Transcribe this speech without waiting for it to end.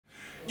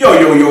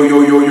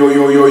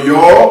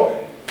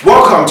Yo.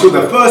 Welcome to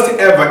the first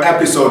ever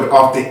episode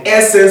of the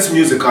Essence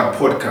Musical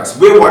Podcast,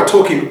 where we're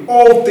talking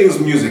all things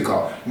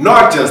musical.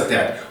 Not just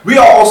that, we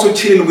are also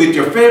chilling with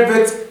your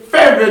favorite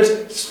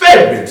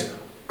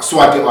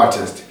Swati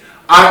artist.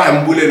 I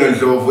am Bulelo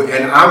Ndlovu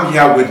and I'm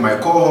here with my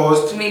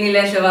co-host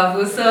Minilesha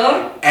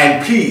Bavuso.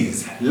 And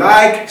please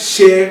like,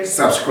 share,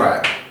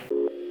 subscribe.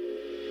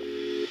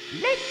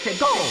 Let's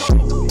go.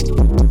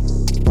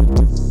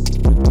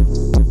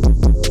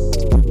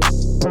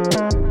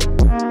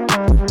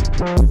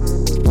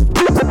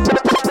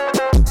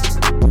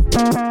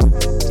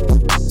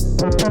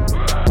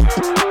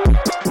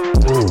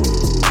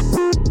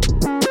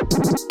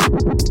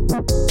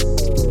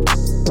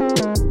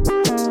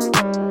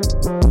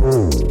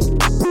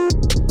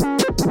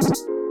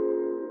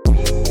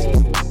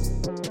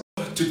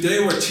 Today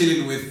we're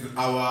chilling with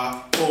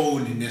our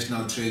own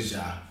national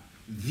treasure,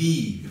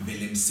 the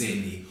Vele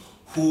Mseni,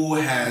 who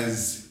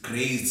has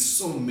graced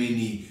so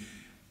many,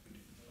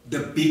 the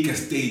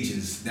biggest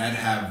stages that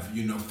have,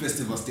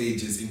 festival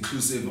stages,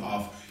 inclusive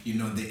of, the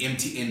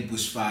MTN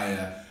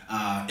Bushfire,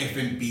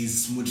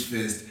 FNB's Smooth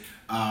Fest.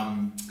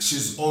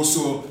 She's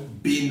also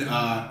been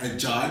a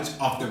judge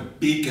of the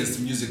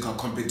biggest musical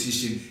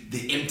competition,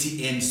 the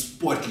MTN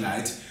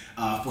Spotlight,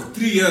 for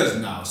 3 years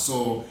now.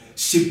 So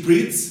she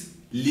breathes,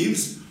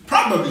 lives,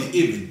 probably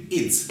even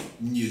eats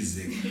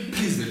music.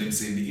 Please, Vele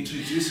Mseni,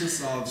 introduce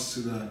yourselves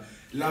to the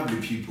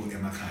lovely people in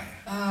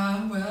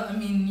Makaya. Well,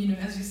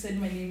 as you said,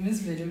 my name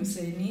is Vele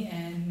Mseni,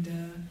 and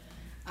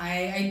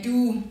I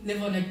do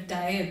live on a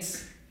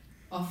diet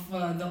of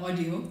the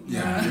audio.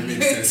 Yeah, that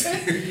makes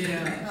sense.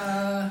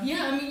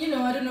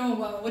 I don't know.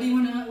 What do you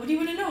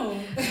wanna know?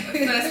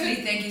 Firstly,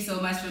 thank you so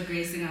much for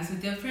gracing us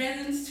with your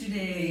presence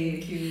today.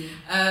 Thank you.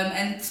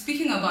 And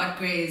speaking about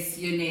grace,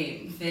 your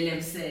name, Vele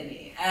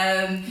Mseni.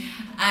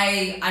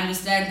 I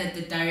understand that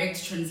the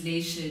direct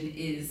translation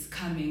is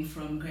coming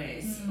from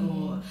grace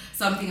or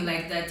something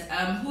like that.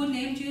 Who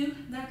named you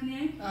that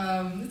name?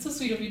 It's so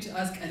sweet of you to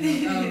ask. I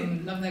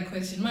love that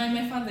question.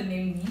 My father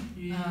named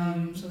me.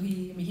 So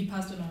he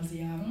passed when I was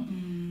young.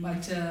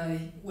 But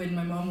when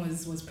my mom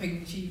was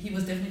pregnant, he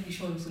was definitely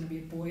sure it was going to be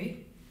a boy.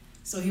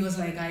 So he was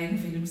like, I ain't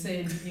Vele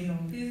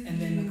Mseni, and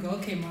then the girl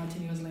came out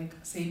and he was like,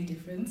 same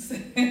difference.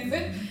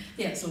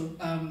 Yeah, so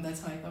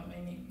that's how I got my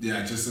name.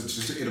 Yeah,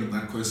 just to add on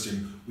that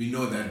question, we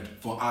know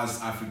that for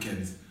us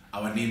Africans,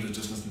 our names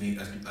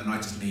are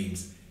not just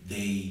names.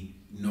 They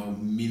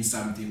mean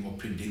something or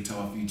predict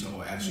our future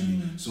or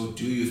actually. So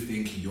do you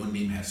think your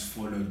name has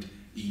followed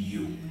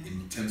you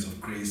in terms of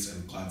grace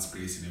and God's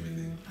grace and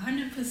everything?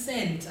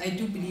 100%. I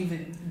do believe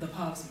in the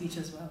power of speech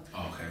as well.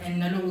 Okay.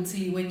 And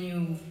Naloti, when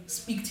you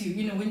speak to,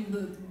 when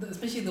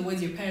especially the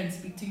words your parents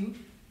speak to you,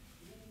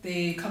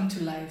 they come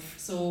to life.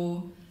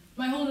 So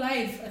my whole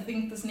life, I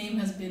think this name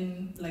has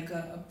been like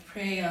a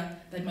prayer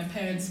that my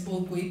parents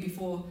spoke way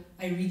before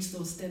I reached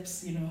those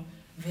steps,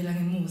 Vela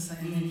Ngemusa,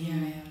 and then here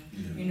I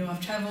am.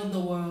 I've traveled the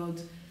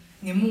world,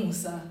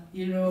 Ngemusa,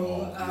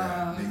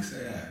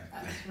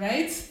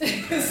 right?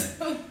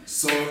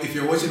 So if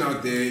you're watching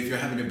out there, if you're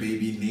having a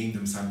baby, name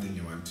them something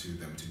you want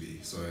them to be.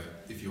 So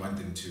if you want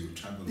them to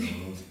travel the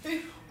world,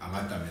 I'm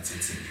not that but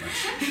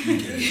you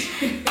get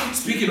it.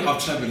 Speaking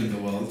of traveling the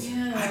world,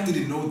 I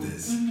didn't know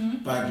this,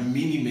 but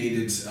Minnie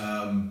made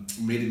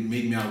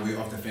me aware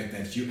of the fact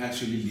that you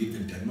actually lived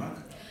in Denmark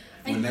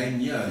for 9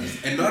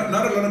 years, and not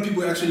a lot of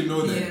people actually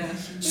know that. Yeah.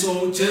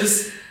 So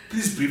just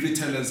please briefly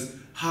tell us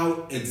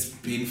how it's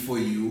been for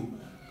you.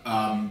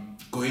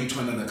 Going to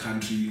another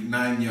country,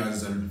 9 years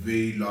is a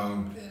very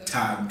long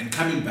time, and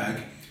coming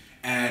back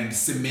and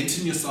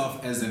cementing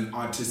yourself as an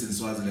artist in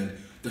Swaziland,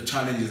 the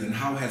challenges and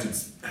how has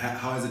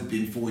it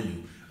been for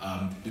you?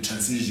 The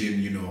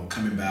transition,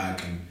 coming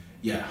back, and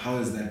how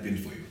has that been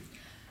for you?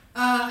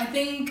 I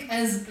think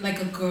as like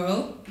a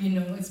girl,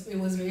 it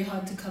was very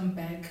hard to come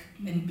back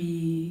and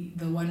be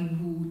the one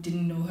who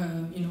didn't know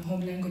her,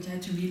 home language. I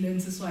had to relearn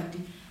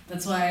Siswati.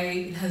 That's why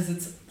it has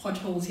its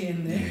potholes here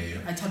and there.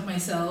 Yeah. I taught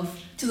myself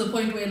to the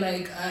point where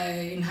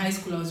in high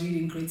school I was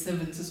reading grade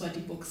 7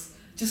 Siswati books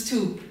just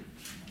to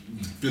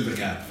fill the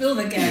gaps. So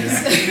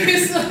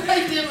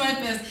I did my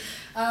best.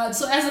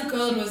 So as a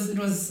girl, it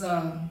was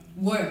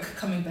work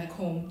coming back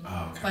home.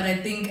 Oh, okay. But I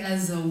think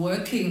as a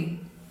working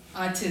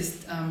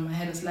artist, I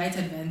had a slight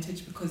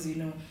advantage because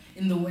in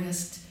the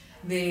West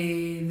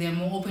they're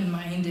more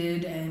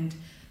open-minded and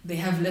they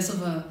have less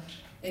of a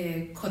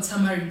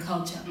Kotsamaran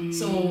culture.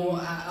 So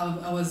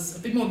I was a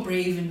bit more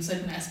brave in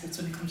certain aspects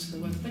when it comes to the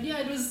work. But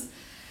it was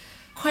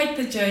quite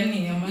the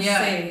journey, I must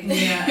say.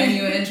 Yeah, and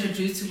you were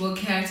introduced to more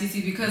characters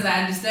because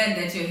I understand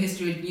that your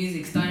history with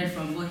music started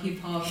from more hip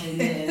hop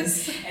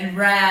and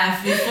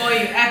rap before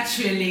you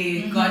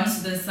actually got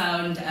to the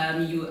sound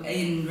you're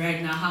in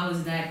right now. How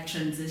was that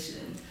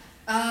transition?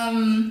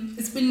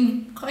 It's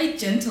been quite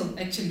gentle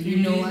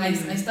actually. I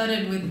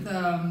started with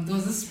there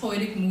was this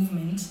poetic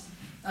movement.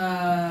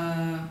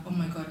 Oh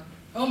my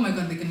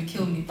god, they're gonna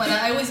kill me. But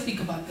I always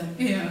speak about them.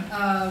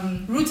 Yeah.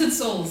 Rooted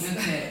Souls.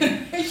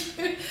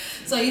 Okay.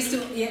 So I used to,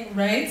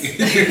 right?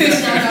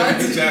 Shout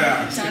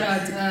out. Shout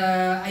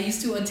out. I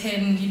used to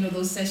attend,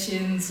 those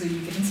sessions where you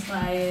get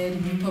inspired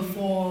and you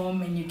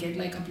perform and you get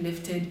like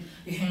uplifted.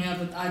 You hang out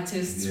with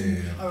artists who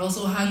are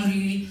also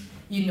hungry,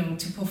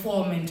 to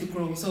perform and to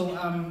grow. So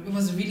it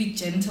was a really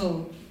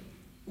gentle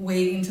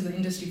way into the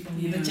industry for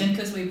me, the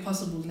gentlest way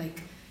possible.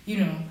 Like,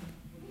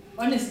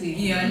 honestly.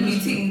 Yeah,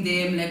 meeting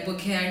them, like for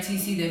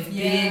KRTC, they've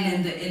been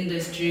in the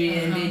industry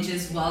and they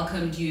just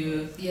welcomed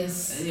you.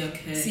 Yes.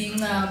 Okay. Seeing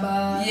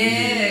Naba. I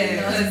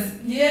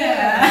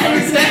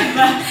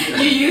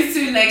remember you used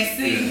to like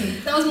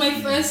sing. That was my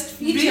first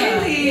feature.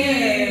 Really?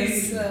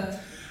 Yes.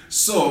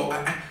 So,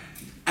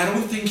 I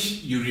don't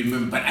think you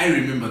remember, but I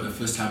remember the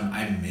first time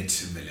I met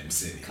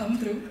Velemseni. Come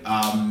through.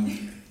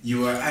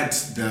 You were at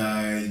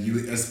the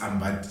U.S.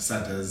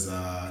 ambassador's,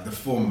 the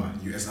former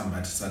U.S.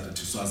 ambassador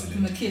to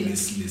Swaziland,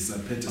 Miss Lisa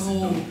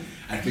Peterson.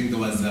 I think there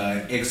was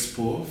an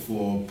expo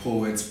for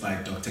poets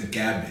by Dr.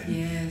 Gavin.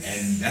 Yes.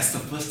 And that's the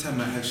first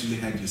time I actually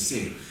had you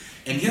sing.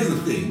 And here's the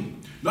thing,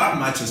 not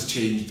much has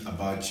changed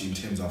about you in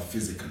terms of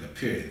physical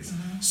appearance.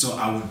 So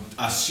I would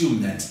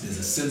assume that there's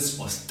a sense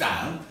of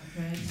style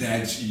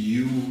that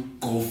you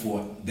go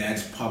for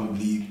that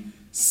probably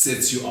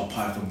sets you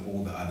apart from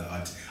all the other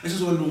artists. I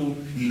just want to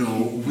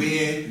know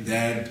where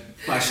that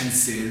fashion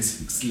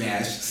sense /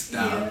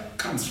 style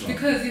comes from.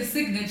 Because your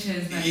signature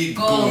is like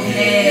gold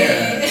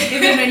hair.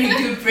 Even when you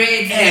do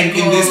braids. And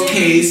in this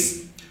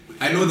case,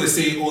 I know they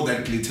say all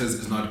that glitters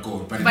is not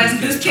gold, but in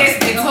this case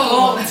it's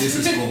gold. This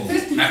is gold.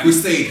 Like we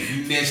say,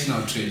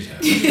 national treasure.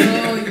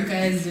 Oh, you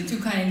guys are too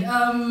kind.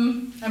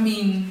 I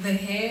mean, the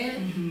hair.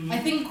 I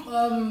think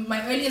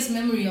my earliest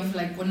memory of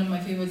like one of my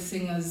favorite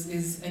singers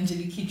is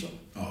Angelique Kidjo.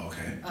 Oh,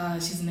 okay.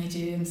 She's a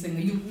Nigerian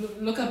singer. You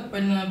look up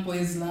Burna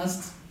Boy's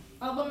last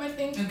album, I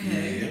think.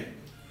 Okay.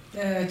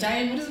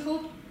 Giant. What is it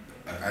called?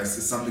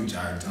 It's something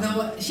giant.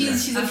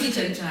 She's a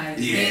feature. Giant.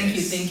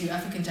 Yes. Thank you,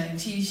 African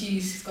Giant.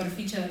 She's got a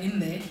feature in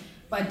there.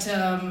 But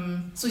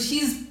so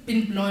she's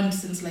been blonde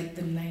since like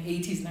the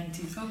 80s,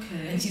 90s.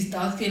 Okay. And she's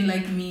dark skin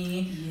like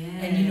me.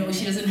 Yeah. And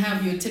she doesn't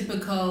have your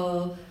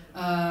typical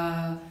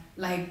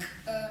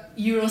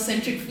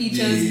Eurocentric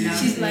features. Yeah.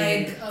 She's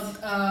like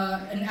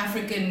an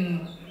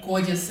African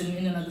gorgeous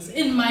in another,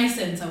 in my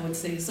sense, I would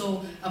say.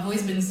 So I've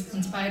always been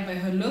inspired by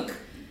her look.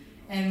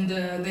 And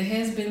the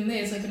hair's been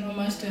there. It's like an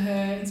homage to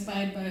her,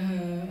 inspired by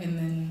her. And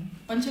then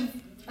a bunch of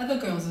other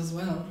girls as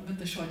well with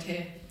the short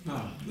hair.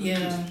 Oh,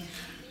 Yeah.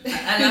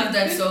 I love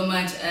that so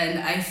much, and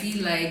I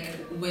feel like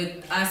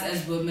with us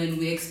as women,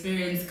 we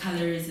experience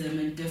colorism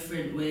in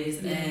different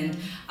ways, and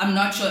I'm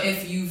not sure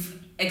if you've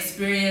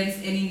experienced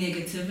any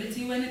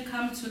negativity when it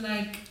comes to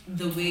like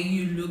the way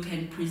you look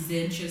and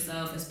present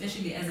yourself,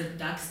 especially as a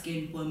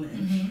dark-skinned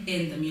woman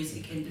in the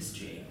music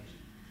industry.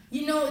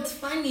 It's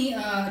funny.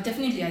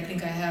 Definitely, I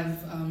think I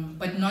have,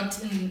 but not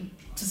to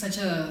such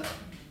a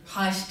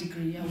harsh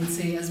degree, I would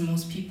say, as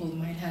most people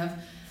might have.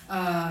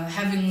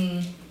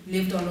 Having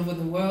lived all over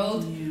the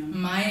world,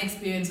 my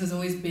experience has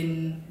always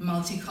been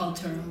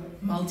multicultural,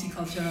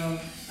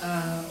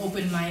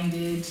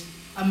 open-minded.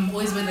 I'm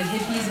always where the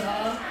hippies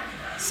are.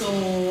 So,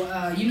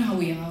 you know how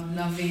we are,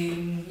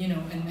 loving,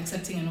 and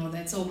accepting and all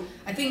that. So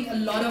I think a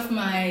lot of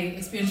my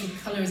experience with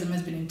colorism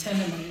has been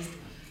internalized.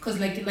 Because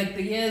like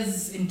the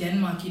years in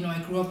Denmark, I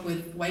grew up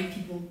with white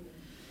people.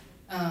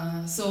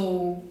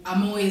 So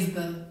I'm always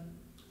the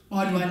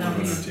odd one out.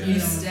 You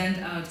stand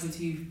out with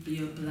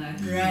you're black.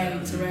 Right.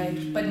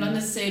 But not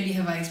necessarily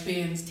have I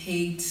experienced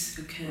hate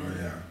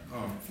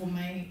for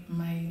my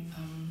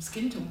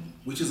skin tone.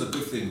 Which is a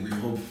good thing. We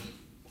hope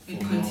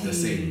It for more of the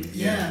same.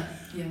 Yeah.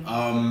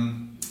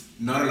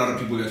 Not a lot of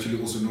people actually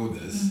also know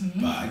this,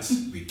 but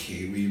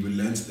we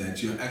learned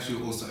that you're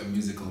actually also a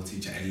musical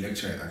teacher, a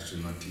lecturer,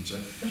 actually not teacher,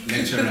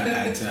 lecturer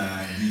at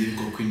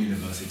Limco Queen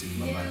University in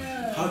Mumbai.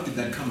 Yeah. How did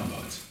that come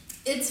about?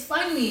 It's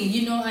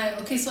funny,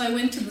 so I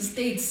went to the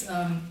States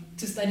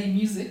to study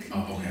music.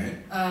 Oh,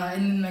 okay.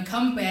 And then I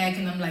come back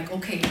and I'm like,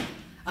 okay,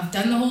 I've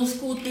done the whole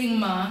school thing,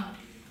 ma.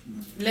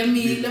 Let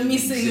me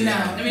sing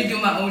now. Let me do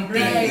my own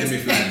thing. Right. Let me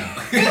fly now.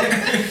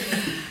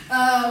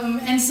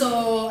 And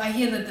so I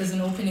hear that there's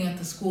an opening at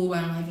the school where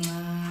I'm like,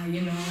 I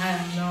don't know.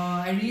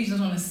 I really just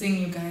want to sing,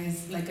 you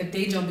guys. Like a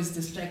day job is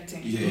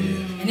distracting. Yeah.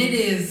 And it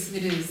is.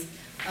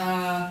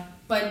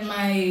 But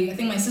I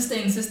think my sister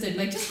insisted,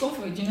 like, just go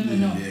for it. You never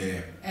know.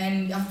 Yeah.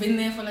 And I've been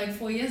there for like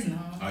 4 years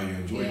now. Are you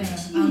enjoying it?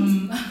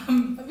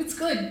 It's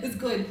good. It's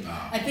good.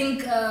 I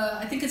think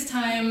it's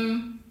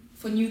time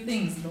for new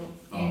things, though.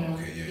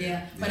 Okay.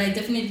 Yeah. But I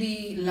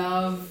definitely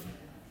love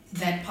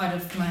that part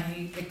of my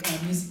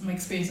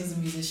experience as a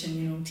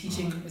musician.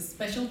 Teaching was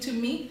special to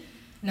me.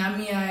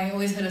 Nami, I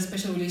always had a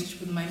special relationship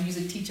with my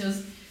music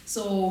teachers.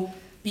 So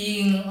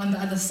being on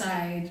the other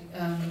side,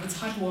 it's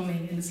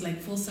heartwarming and it's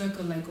like full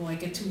circle. Like, I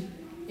get to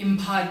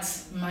impart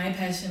my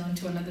passion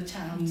onto another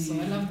child. So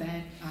I love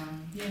that.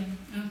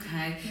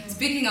 Okay.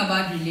 Speaking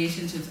about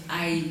relationships,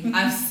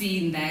 I've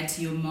seen that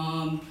your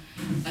mom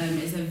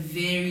is a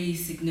very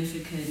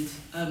significant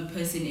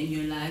person in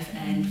your life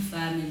and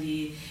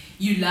family.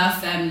 You Love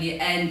Family,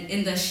 and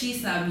in the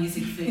Shisa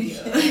music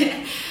video.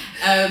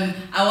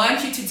 I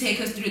want you to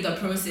take us through the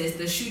process,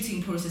 the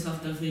shooting process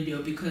of the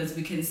video, because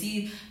we can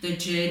see the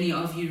journey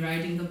of you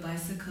riding the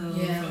bicycle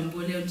from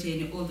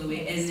Boleocheni all the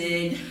way, and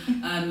then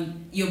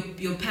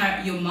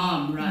your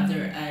mom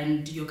rather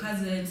and your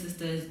cousins,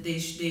 sisters, they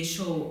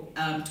show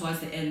towards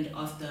the end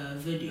of the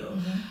video.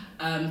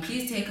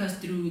 Please take us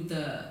through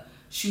the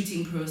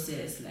shooting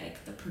process,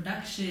 like the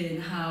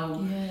production,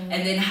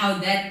 and then how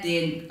that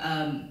then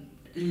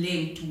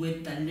linked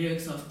with the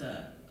lyrics of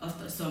the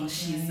song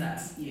Shisa.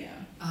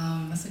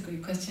 That's a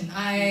great question.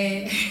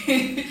 I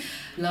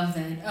love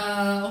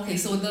that. Okay,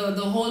 so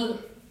the whole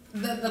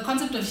the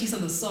concept of Shisa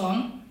the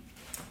song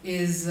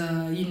is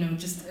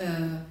just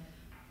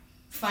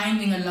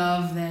finding a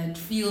love that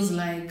feels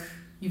like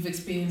you've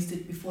experienced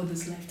it before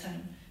this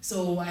lifetime.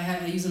 So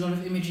I use a lot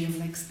of imagery of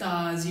like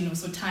stars,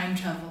 so time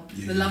travel,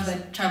 the love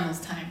that travels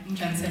time,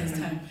 transcends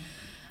time.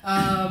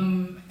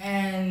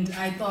 And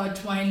I thought,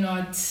 why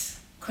not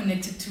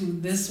connect it to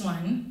this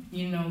one,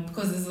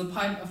 because there's a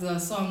part of the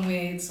song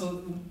where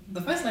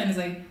the first line is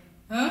like,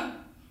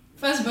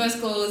 first verse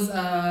goes,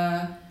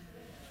 I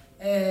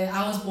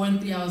was born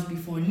 3 hours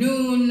before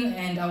noon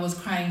and I was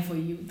crying for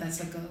you. That's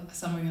like a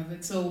summary of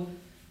it. So,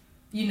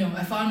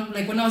 I found,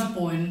 like, when I was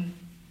born,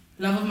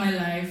 love of my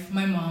life,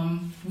 my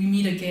mom, we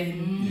meet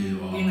again.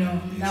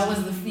 That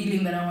was the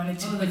feeling that I wanted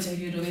to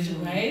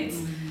visual, right?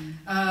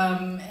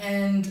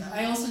 And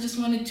I also just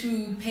wanted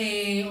to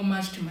pay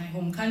homage to my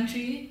home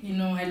country.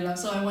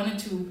 So I wanted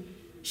to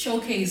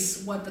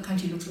showcase what the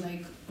country looks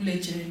like,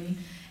 journey.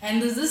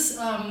 And there's this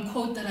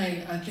quote that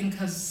I think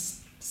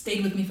has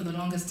stayed with me for the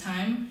longest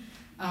time.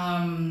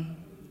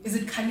 Is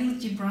it Khalil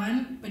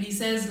Gibran? But he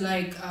says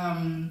like,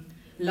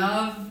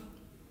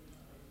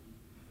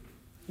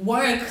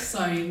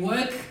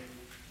 work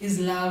is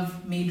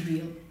love made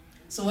real.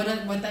 So what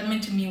that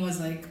meant to me was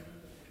like,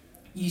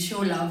 you show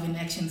love in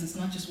actions. It's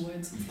not just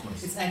words. Of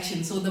course. It's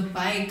action. So the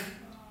bike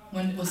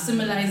was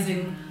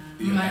symbolizing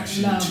my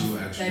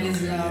love. That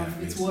is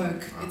love. It's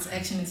work. Okay. It's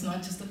action. It's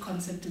not just a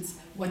concept. It's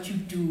what you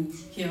do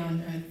here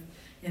on earth.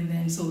 And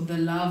then so the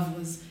love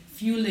was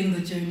fueling the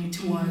journey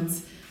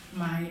towards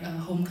my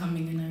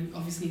homecoming. And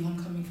obviously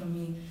homecoming for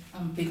me,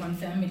 I'm big on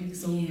family.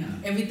 So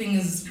everything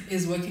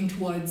is working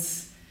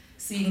towards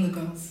seeing the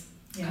girls.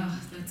 Yeah,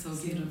 that's so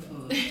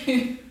beautiful.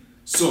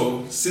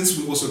 So, since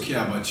we also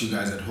care about you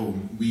guys at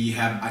home, we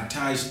have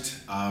attached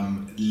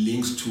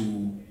links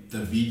to the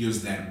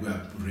videos that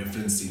we're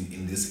referencing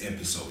in this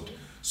episode.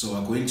 So,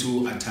 we're going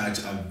to attach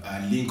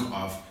a link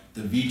of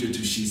the video to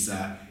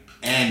Shisa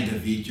and the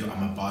video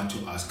I'm about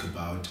to ask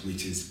about,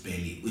 which is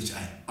Belly, which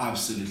I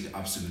absolutely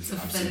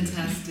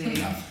fantastic.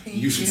 love.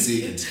 You should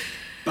see it.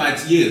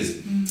 But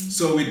yes,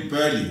 so with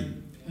Burley,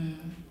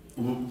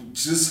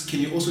 just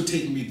can you also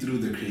take me through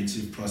the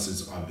creative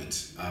process of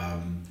it,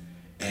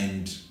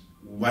 and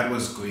what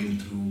was going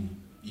through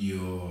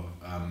your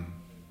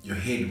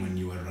head when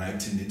you were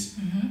writing it,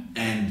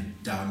 and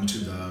down to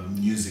the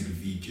music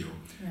video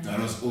that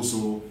was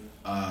also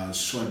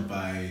shot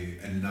by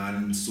a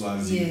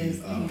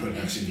non-Swazi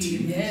production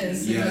team.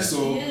 Yes. Yeah.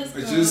 So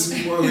we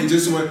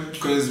just want,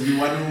 because we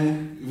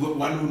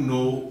want to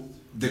know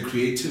the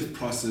creative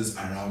process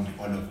around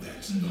all of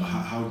that.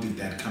 How did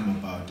that come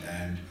about,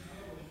 and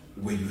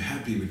were you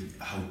happy with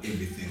how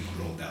everything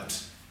rolled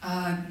out?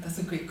 That's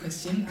a great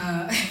question.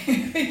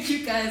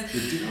 You guys,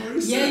 You did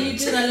you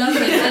did. I love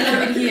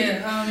it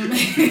here.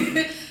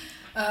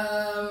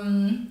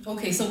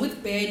 Okay, so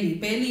with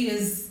Bailey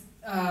is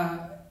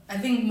I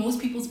think most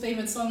people's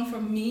favorite song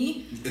from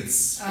me.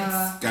 It's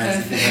guys,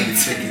 if you haven't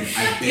checked it, I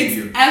beg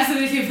you.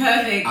 Absolutely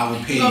perfect. I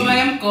will pay you.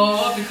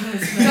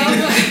 Because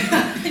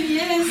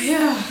yes.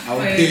 Yeah. I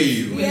will pay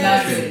you. We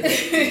love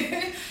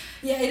it.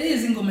 Yeah, it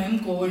is Ingoma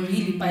Mko,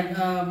 really, but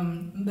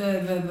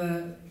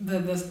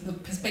the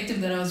perspective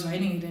that I was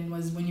writing it in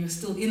was when you're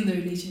still in the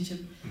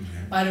relationship,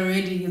 but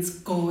already it's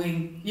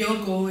going,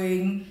 you're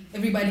going,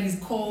 everybody's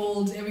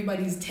cold,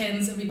 everybody's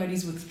tense,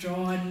 everybody's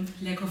withdrawn.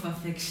 Lack of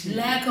affection.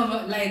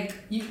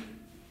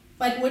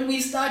 But when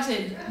we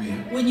started,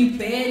 when you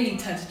barely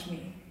touched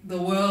me, the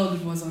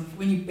world was on,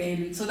 when you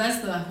barely, so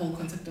that's the whole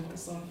concept of the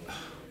song.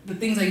 The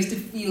things I used to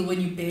feel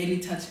when you barely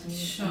touched me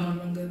are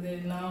no longer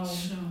there now,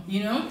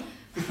 you know?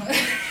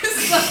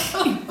 So,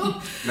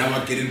 now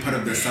we're getting part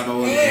of the summer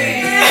world.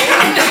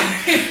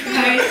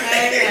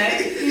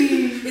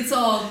 It's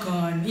all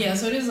gone. Yeah,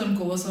 so it is a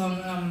Mko song,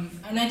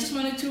 and I just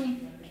wanted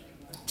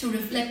to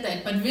reflect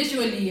that. But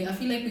visually, I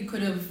feel like we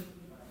could have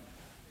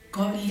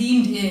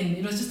leaned in.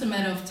 It was just a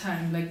matter of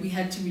time. Like, we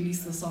had to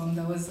release the song.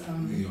 That was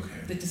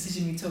the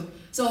decision we took.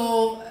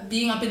 So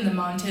being up in the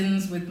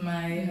mountains with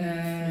my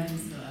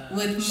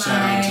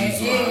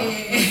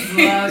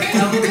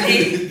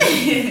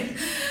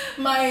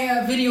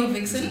my video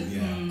vixen.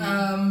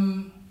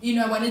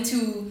 I wanted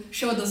to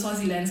show the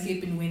Swazi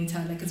landscape in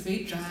winter. Like, it's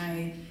very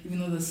dry, even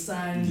though the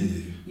sun,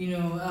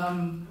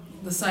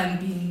 the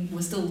sun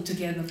was still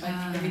together, but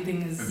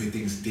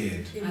everything's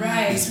dead.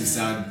 Right.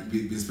 Besides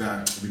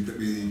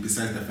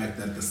the fact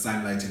that the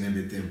sunlight and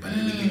everything, but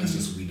everything is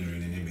just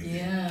withering and everything.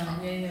 Yeah.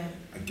 Yeah.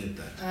 I get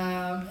that.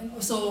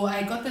 And so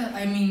I got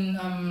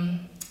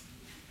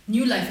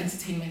New Life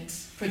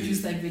Entertainment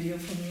produced that video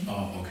for me.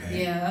 Oh,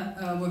 okay.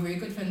 Yeah, we're very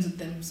good friends with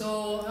them.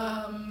 So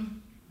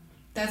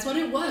that's what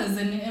it was.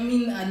 And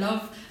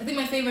I think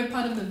my favorite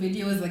part of the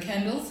video is the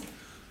candles.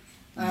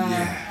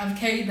 I've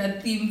carried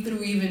that theme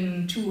through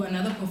even to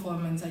another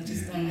performance.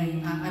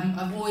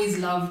 I've always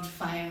loved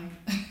fire.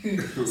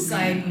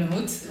 Side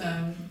note.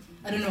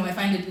 I don't know, I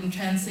find it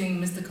entrancing,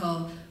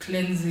 mystical,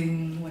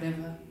 cleansing,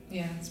 whatever.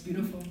 Yeah, it's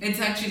beautiful. It's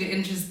actually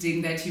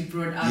interesting that you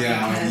brought up I the was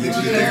candles.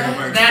 literally thinking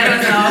about That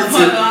was our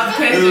follow-up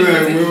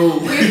question. Whoa.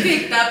 We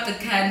picked up the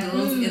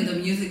candles in the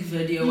music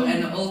video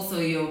and also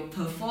your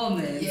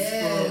performance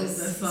Yes,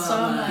 for the so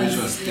summer. nice.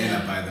 Which was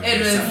stellar, by the way. It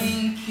was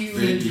Thank you.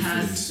 Very different.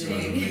 It fantastic.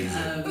 was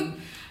amazing.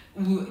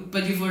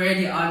 But you've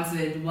already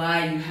answered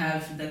why you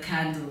have the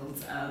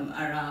candles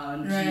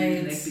around you,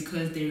 Right. like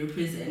because they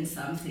represent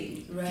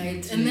something.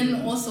 Right, and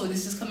then also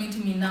this is coming to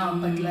me now,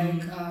 but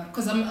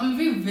because I'm a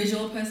very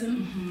visual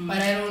person, but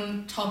I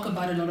don't talk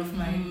about a lot of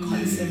my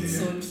concepts,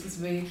 so it's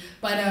very.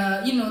 But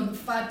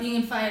being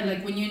in fire,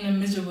 like when you're in a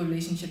miserable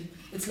relationship,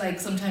 it's like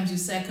sometimes you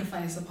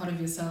sacrifice a part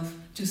of yourself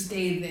to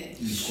stay there. Of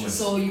course,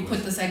 So of you course.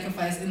 put the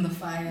sacrifice in the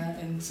fire,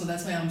 and so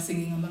that's why I'm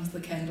singing amongst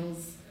the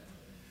candles.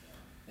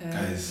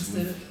 Guys,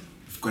 instead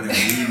we've got a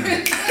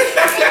hyena.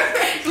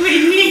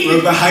 We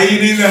We're the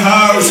hyena in the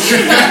house.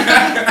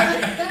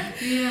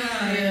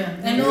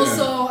 Yeah. And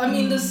also,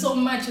 there's so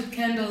much with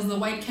candles. The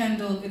white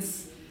candle,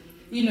 it's,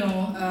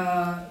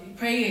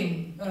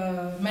 praying,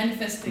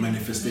 manifesting.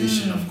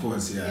 Manifestation, of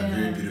course, Yeah.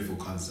 very beautiful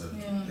concept.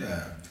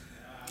 Yeah.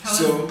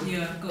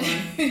 go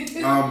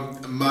on.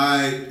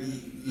 My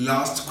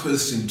last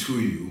question to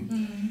you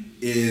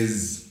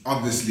is,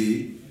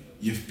 obviously,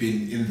 you've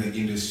been in the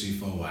industry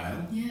for a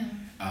while. Yeah.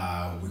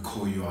 We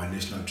call you our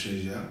national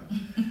treasure.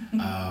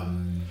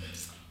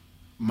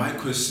 My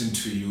question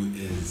to you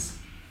is,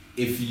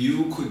 if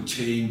you could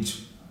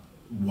change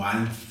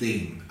one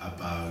thing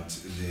about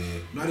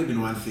not even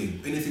one thing,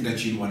 anything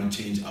that you'd want to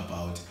change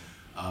about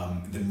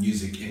the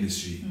music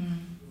industry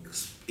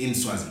in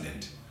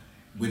Swaziland,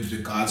 with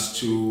regards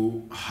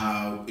to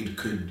how it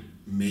could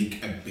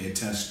make a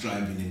better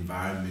striving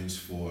environment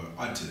for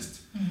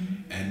artists,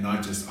 and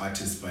not just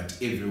artists but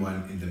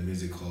everyone in the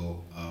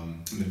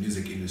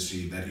music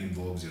industry, that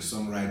involves your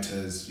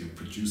songwriters, your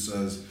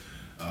producers,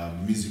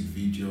 music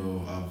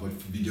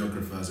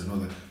videographers and all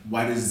that.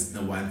 What is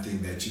the one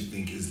thing that you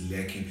think is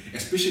lacking,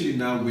 especially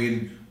now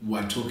when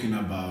we're talking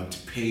about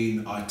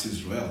paying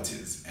artists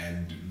royalties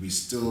and we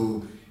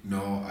still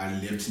are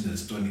left in the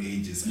Stone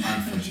Ages,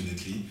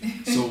 unfortunately.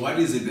 So what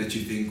is it that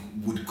you think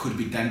could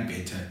be done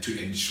better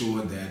to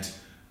ensure that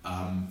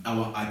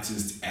our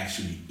artists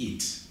actually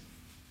eat?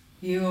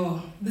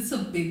 Yo, this is a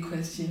big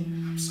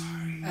question. I'm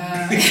sorry.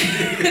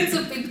 It's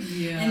a big,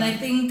 and I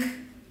think,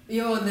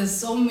 there's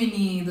so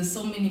many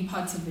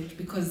parts of it,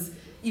 because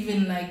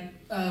even like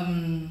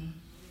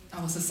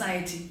our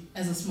society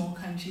as a small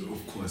country,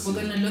 Of course. we're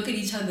gonna look at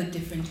each other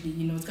differently.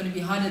 It's gonna be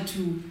harder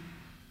to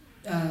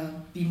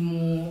be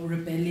more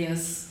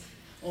rebellious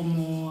or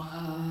more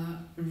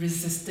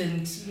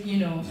resistant,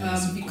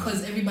 Yes,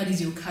 because everybody's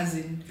your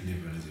cousin.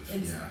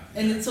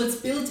 So it's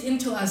built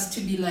into us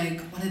to be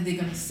like, what are they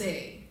gonna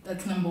say?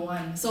 That's number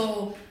one.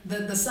 So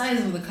the size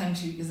of the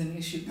country is an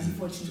issue,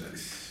 unfortunately.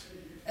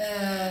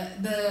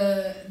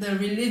 The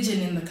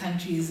religion in the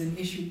country is an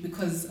issue,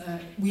 because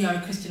we are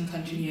a Christian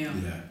country.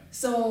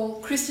 So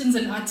Christians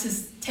and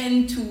artists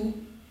tend to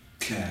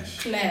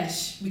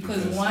clash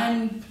because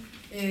one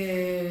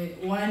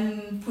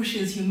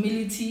pushes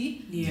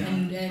humility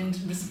and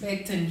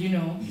respect, and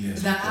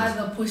the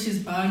other pushes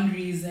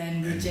boundaries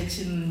and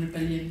rejection and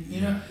rebellion.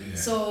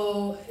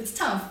 So it's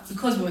tough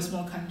because we're a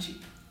small country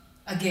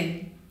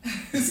again.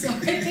 So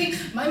I think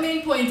my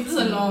main point, this is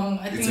a long,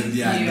 I think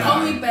call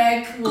me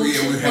back, we'll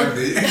have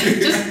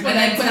just for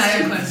that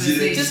entire question,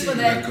 conversation. just for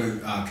that.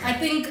 Okay. I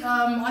think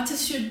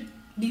artists should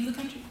leave the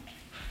country.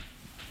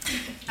 You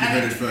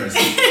heard it first.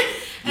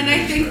 And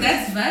I think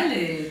that's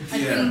valid. I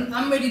think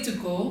I'm ready to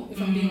go,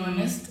 if I'm being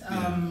honest.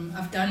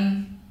 I've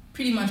done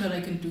pretty much what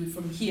I can do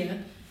from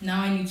here.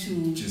 Now I need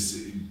to just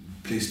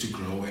place to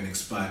grow and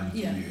expand.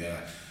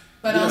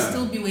 But I'll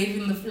still be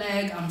waving the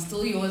flag. I'm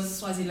still yours,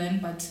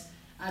 Swaziland, but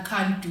I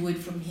can't do it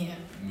from here.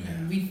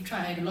 We've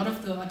tried. A lot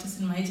of the artists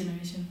in my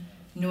generation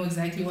know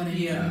exactly what I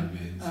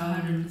mean.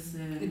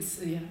 100%.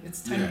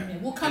 It's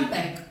time. We'll come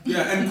back.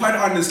 And quite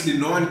honestly,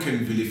 no one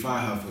can vilify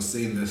her for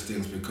saying those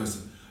things,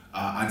 because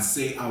I'd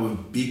say our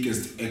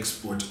biggest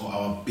export or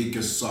our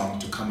biggest song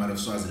to come out of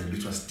Swaziland,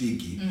 which was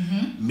Sticky,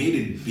 made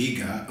it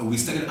bigger. We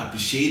started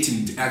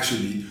appreciating it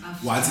actually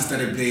once it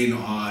started playing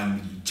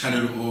on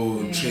Channel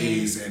O,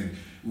 Trace, and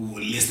we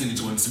were listening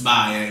to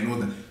Nsibaya and all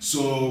that.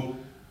 So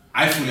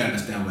I fully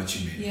understand what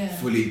you mean.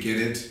 Fully get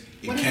it.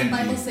 What does the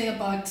Bible say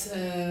about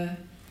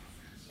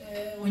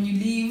when you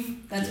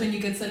leave, that's when you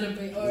get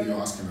celebrated? You're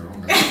asking the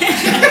wrong guy.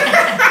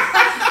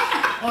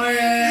 Or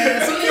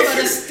something about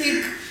a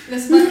stick.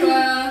 Let's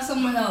start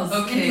someone else.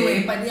 Okay.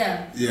 Anyway, but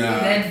yeah. Yeah.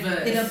 That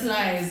verse. It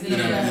applies. It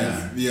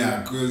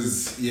Yeah, applies.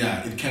 because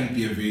it can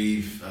be a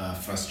very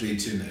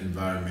frustrating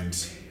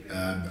environment.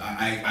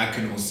 I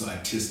can also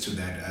attest to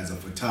that as a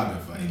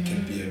photographer. It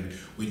can be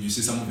when you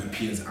see some of your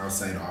peers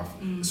outside of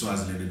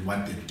Swaziland and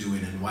what they're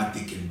doing and what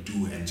they can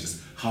do and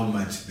just how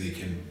much they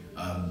can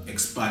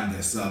expand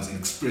themselves and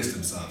express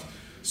themselves.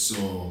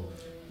 So,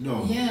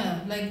 no.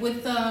 Yeah, like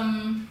with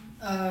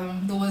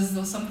there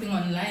was something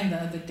online the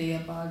other day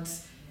about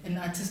an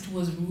artist who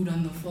was rude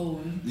on the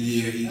phone.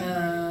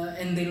 Yeah.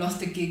 And they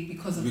lost a gig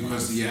because of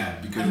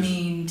that. Because I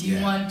mean, do you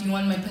want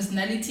my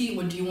personality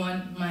or do you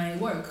want my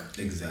work?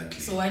 Exactly.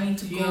 So I need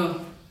to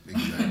go.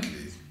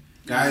 Exactly.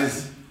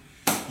 Guys,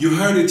 you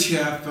heard it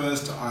here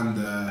first on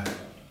the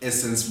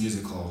Essence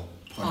Musical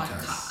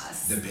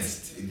podcast. The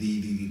best.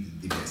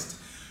 The best.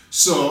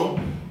 So,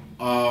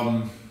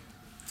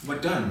 we're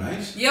done,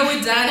 right? Yeah,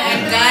 we're done.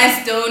 And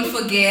guys, don't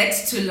forget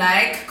to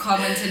like,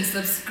 comment, and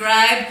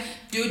subscribe.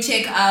 Do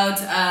check out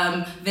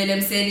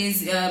Willem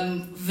Seni's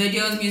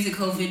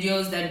musical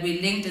videos that we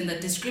linked in the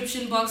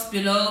description box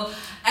below.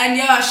 And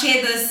yeah,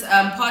 share this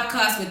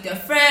podcast with your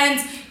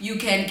friends. You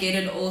can get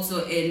it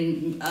also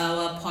in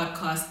our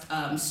podcast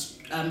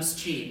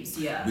streams.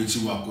 Yeah. Which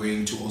we are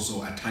going to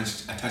also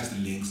attach the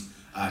links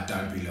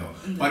down below.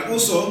 But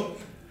also,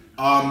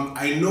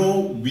 I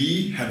know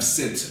we have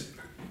set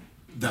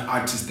the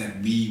artists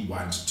that we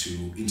want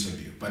to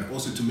interview, but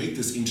also to make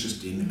this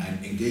interesting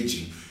and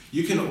engaging,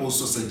 you can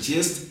also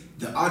suggest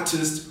the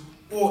artist,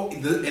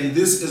 and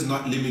this is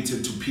not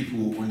limited to people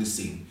who only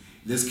sing.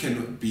 This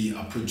can be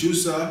a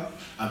producer,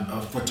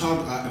 a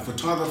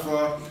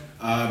photographer,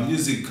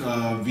 music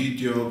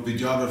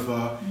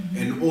videographer,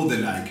 and all the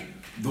like.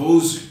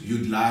 Those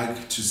you'd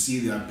like to see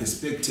their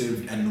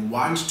perspective and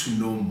want to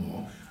know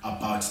more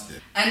about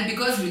them. And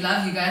because we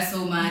love you guys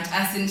so much,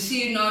 as in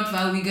she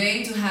Notva, we're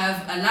going to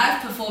have a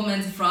live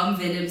performance from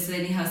Willem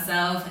Seni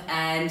herself,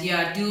 and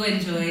yeah, do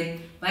enjoy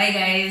it. Bye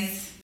guys.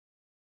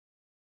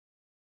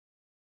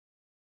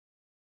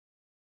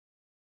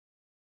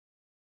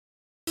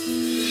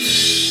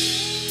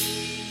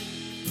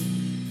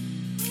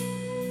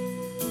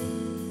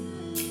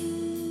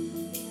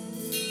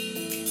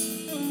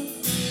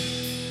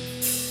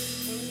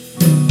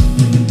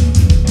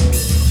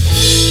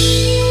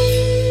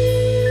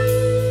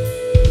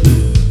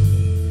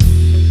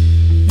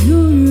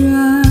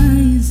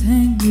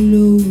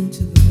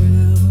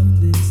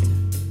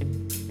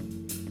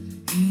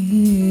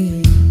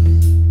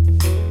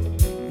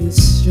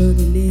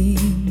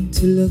 Struggling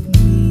to look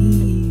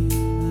me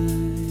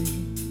right.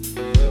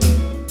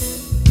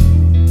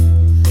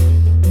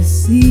 The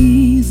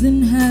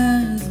season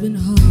has been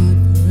hard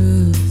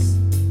for us.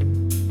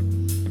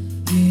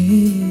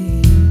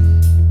 Yeah,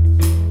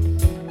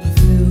 I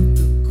felt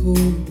the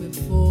cold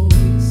before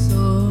we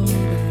saw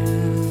the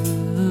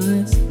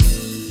eyes.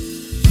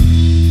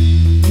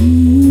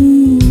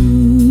 Ooh,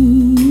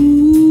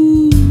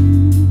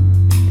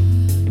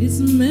 it's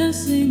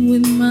messing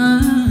with my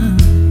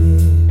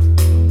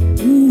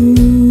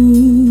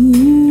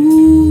Ooh.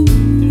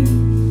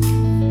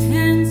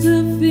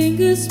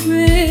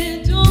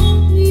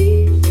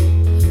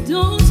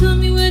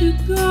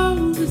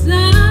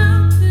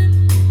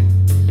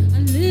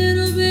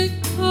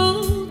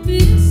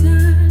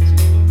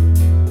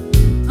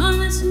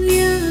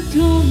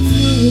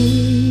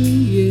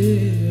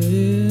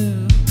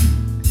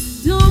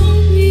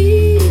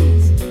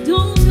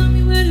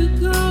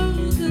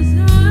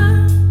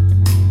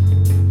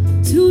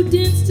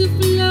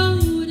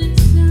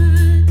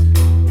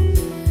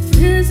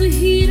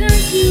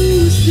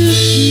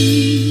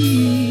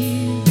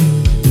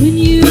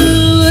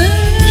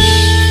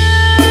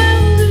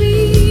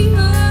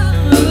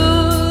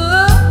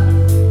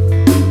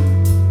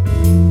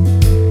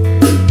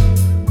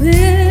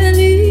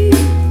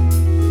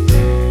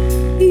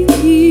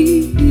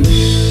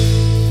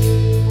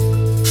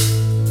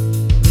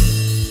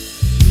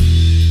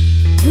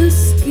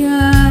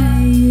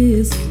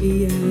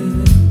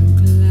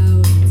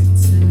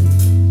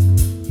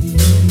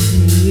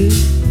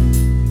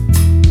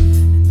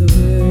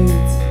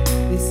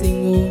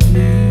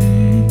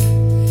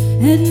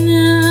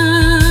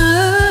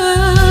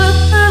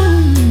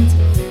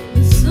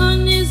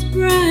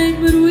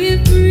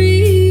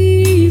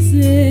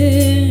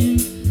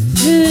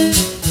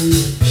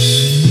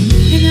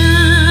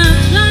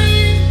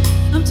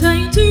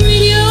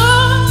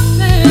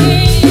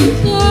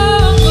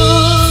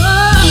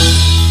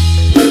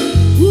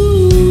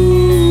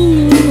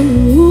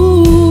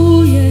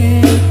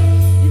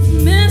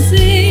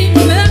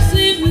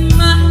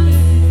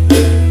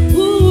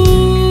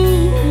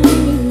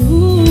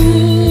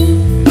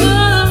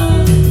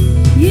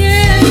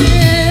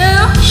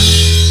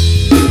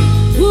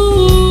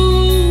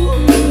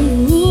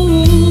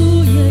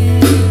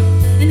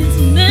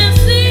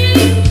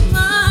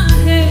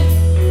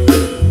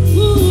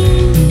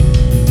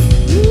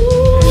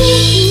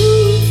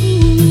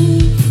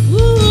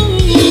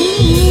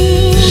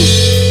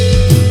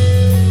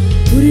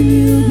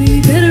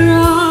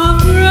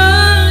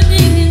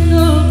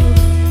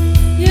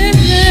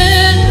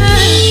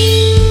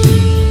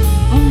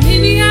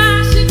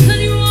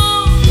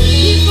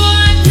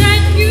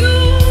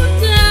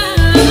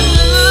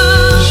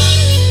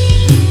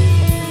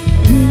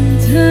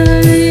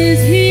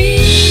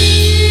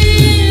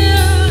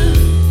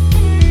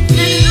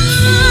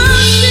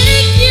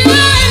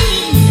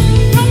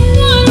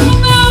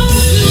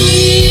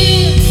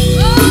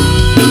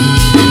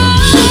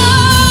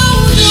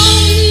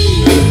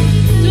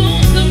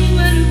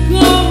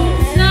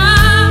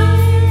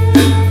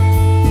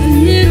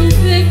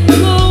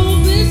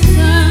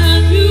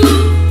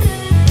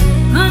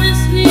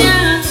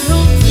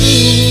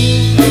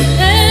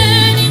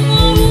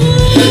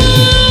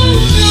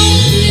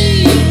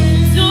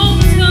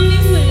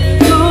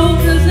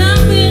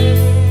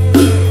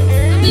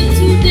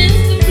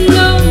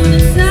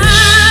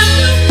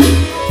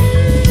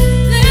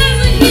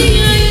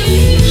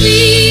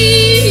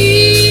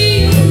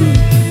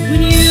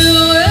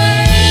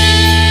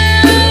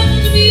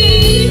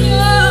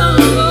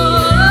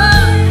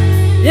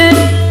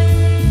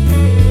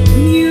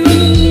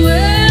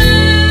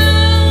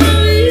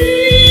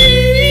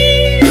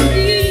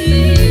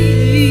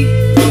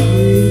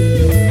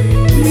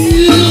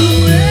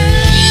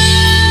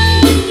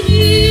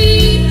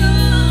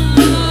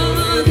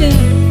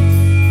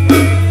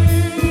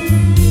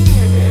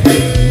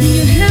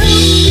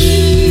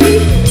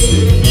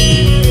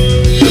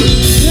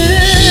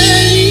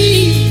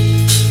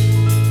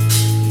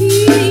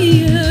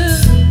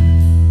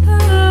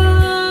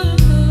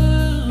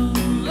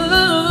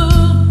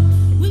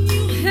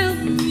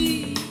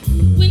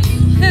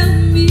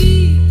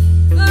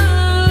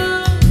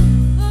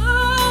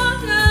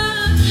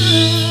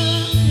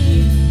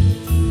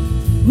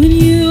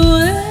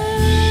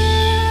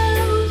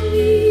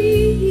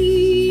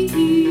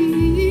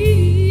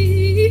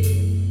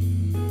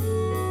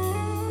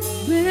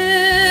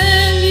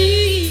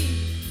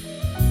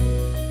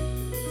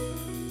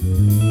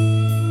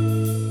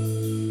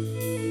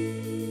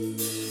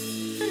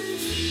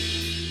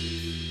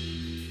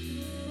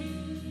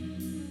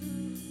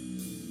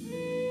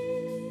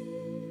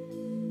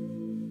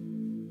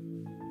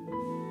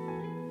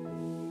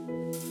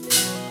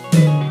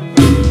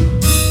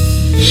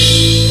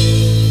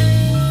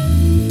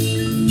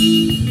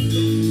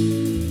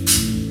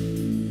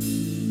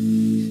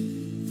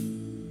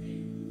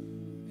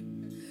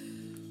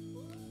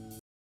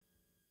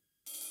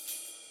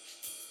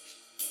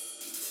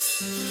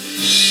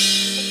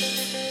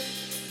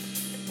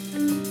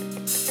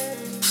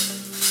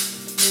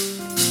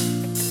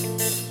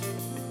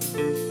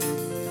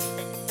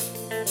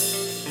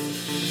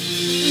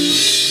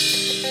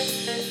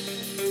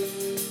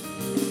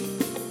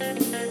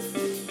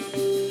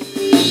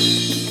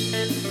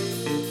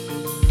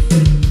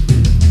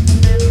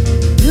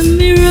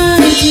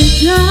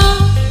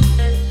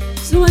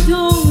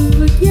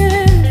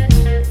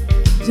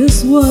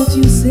 what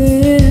you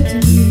said to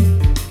me.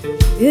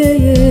 Yeah,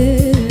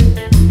 yeah.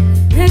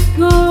 Let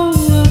go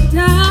of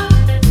doubt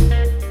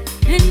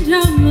and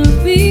drum my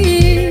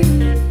feet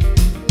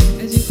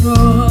as you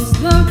cross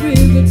the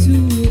river to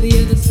the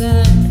other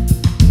side.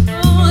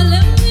 Oh,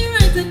 let me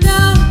write it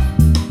down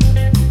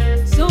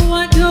so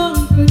I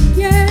don't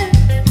forget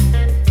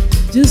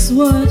just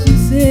what you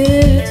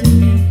said to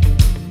me.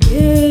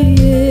 Yeah,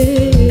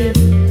 yeah.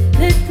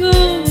 Let go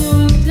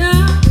of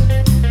doubt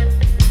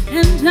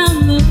and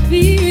drum my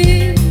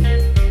feet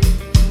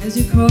as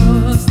you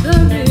cross the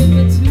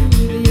river to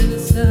the other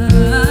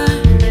side.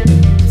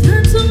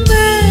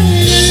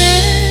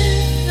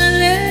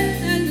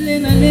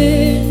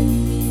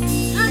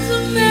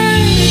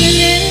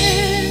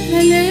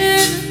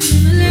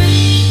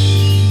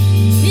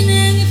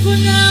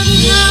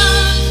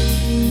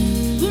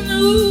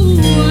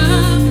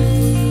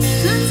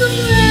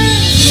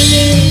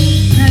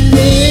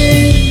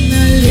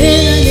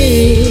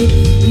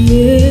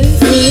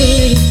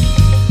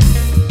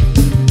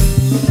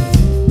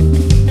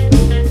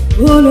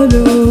 Oh, no,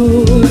 no.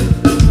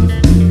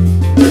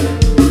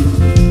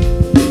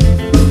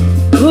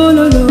 Oh,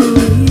 no, no.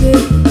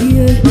 Yeah,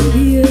 yeah,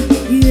 yeah,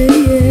 yeah,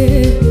 yeah,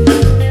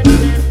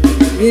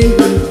 yeah.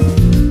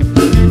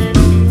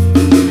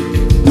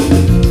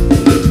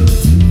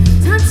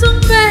 Tanto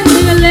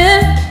bene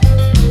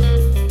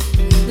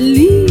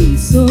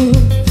liso,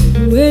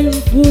 bueno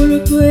por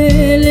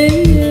quelle,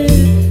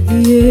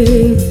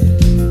 yeah.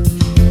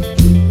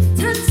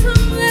 Tanto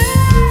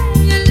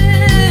bene,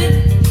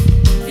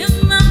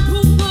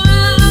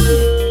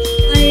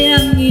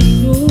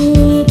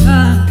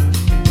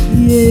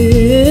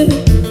 yeah.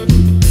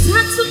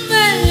 Tanto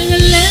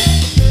bene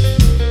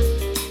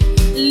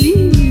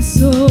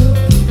liso,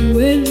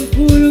 bueno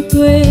por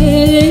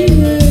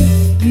quelle,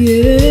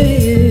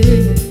 yeah.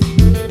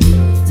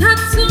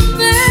 Tanto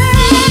bene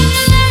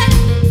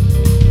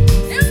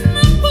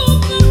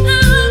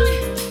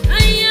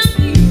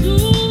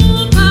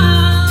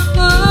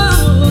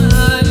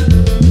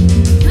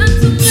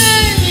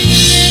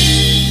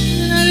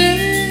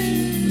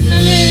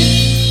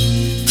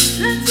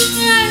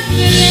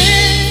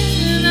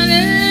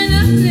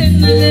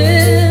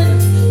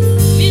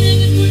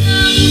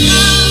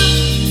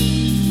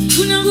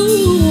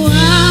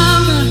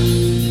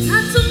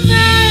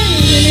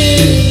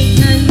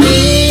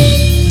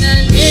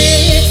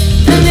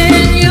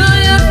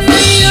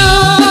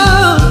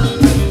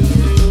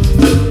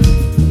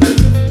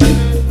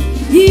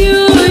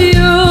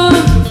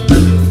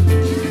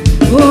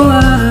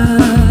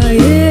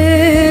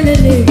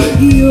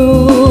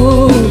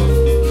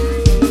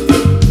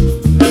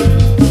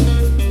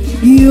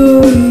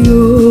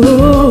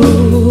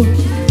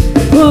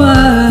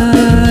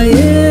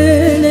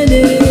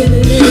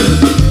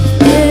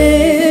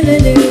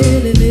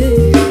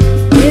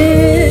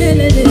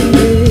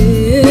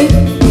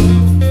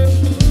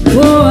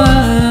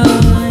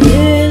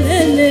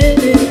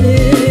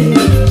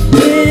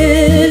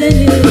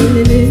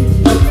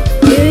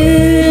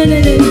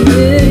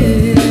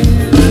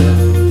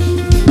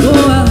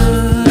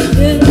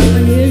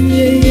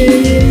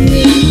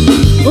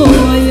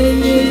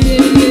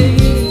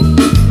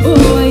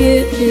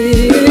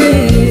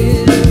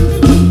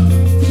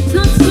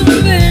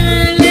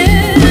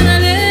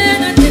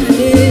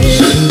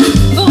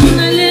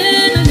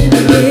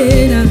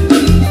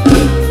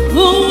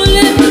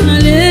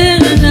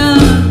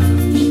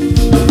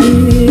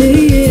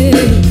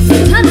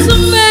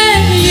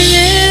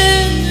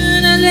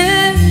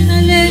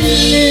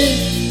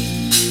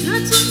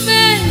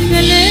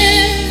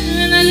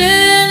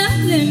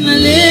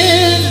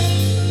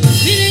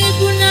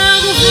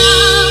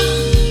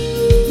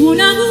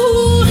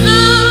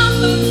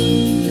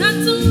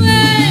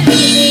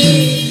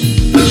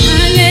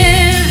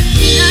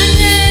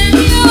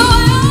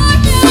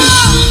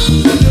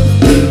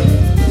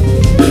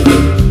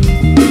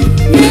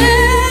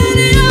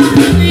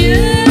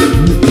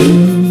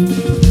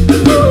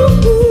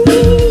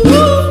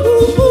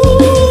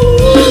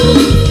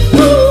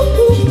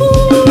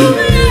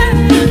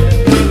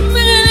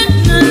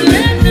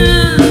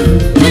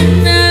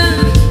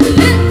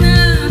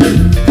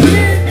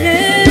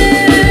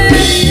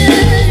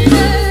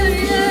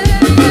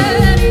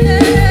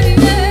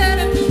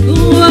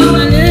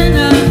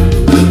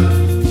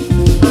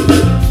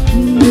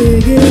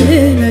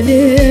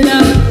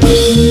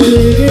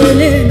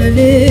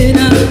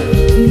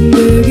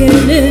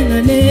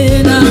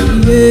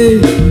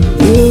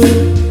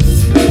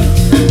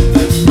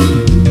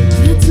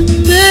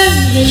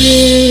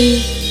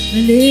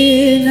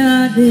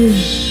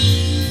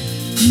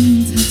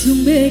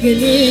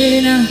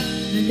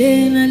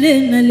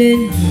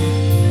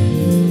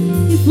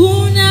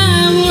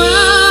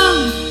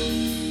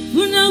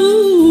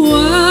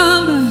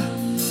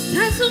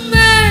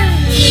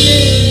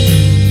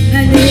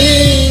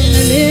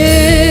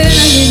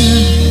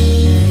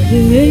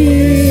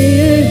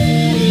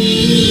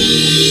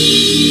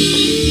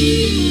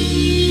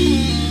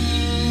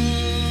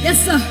Yes,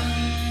 sir.